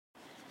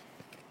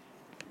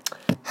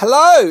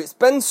Hello, it's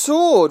Ben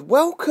Sword.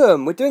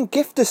 Welcome. We're doing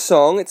Gift a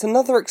Song. It's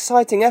another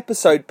exciting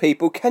episode,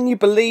 people. Can you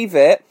believe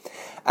it?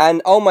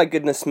 And oh my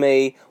goodness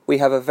me, we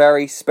have a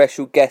very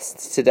special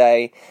guest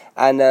today.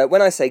 And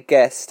when I say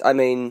guest, I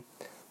mean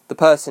the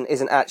person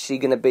isn't actually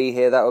going to be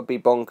here. That would be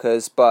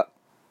bonkers. But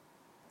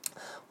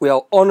we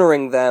are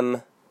honouring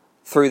them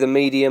through the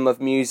medium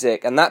of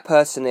music. And that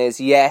person is,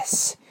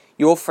 yes,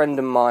 your friend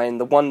and mine,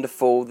 the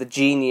wonderful, the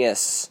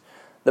genius,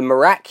 the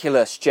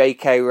miraculous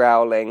J.K.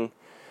 Rowling.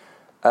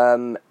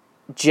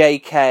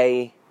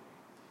 J.K.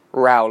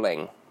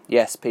 Rowling.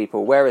 Yes,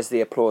 people, where is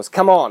the applause?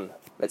 Come on,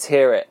 let's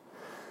hear it.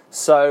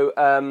 So,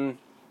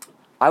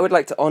 I would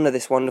like to honour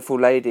this wonderful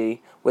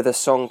lady with a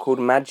song called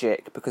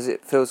Magic, because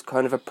it feels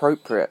kind of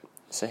appropriate.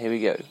 So here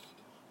we go.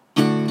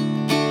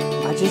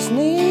 I just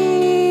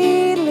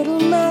need a little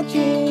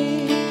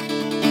magic.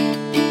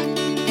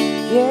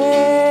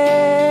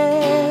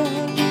 Yeah.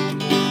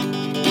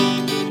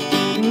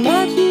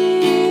 Magic.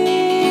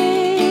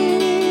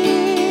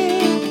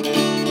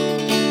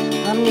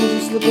 I'm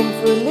just looking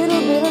for a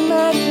little bit of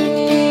magic.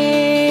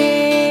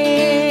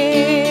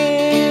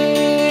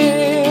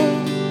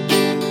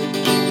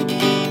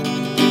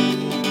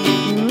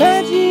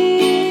 Magic.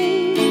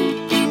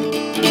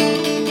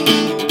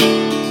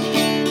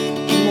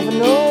 You never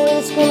know when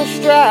it's gonna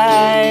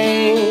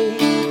strike.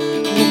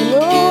 You never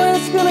know when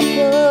it's gonna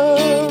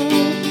come.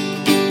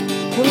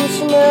 Comes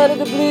from out of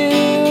the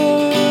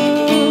blue.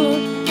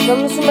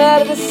 Comes from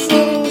out of the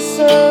setting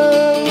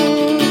sun.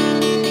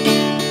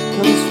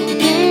 Comes from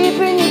deep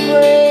in your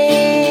brain.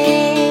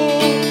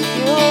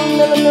 You'll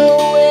never know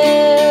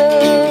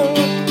when.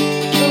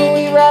 Gonna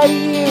wait right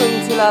here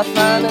until I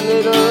find a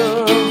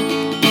little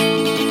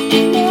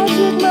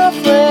magic, my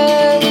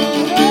friend.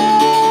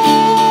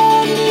 I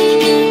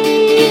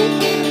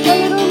need a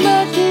little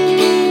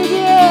magic,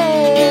 yeah.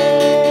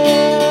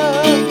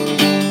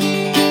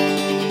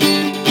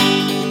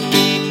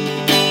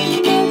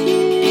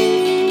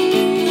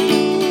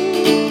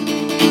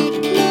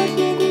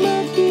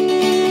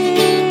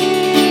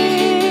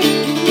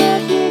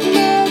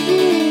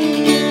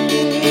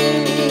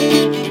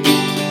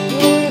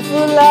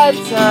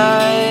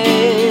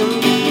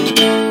 Lifetime,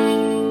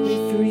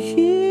 through a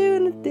year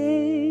and a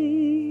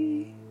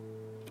day.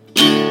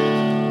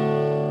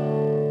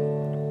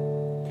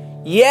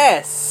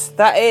 Yes,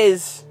 that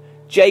is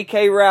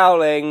J.K.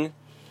 Rowling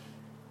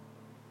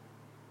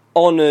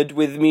honoured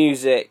with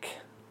music.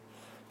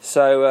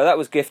 So that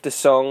was Gift a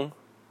Song,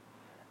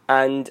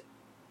 and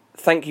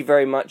thank you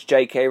very much,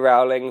 J.K.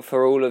 Rowling,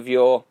 for all of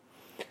your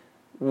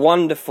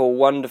wonderful,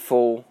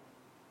 wonderful,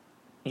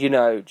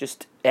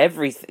 just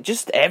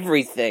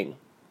everything.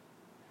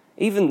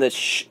 Even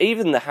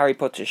the Harry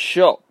Potter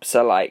shops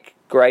are like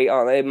great,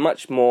 aren't they? I'd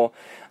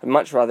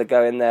much rather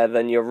go in there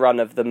than your run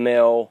of the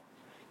mill,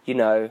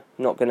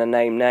 not going to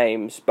name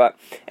names. But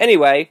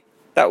anyway,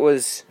 that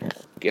was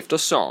Gift a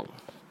Song,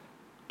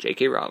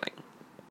 J.K. Rowling.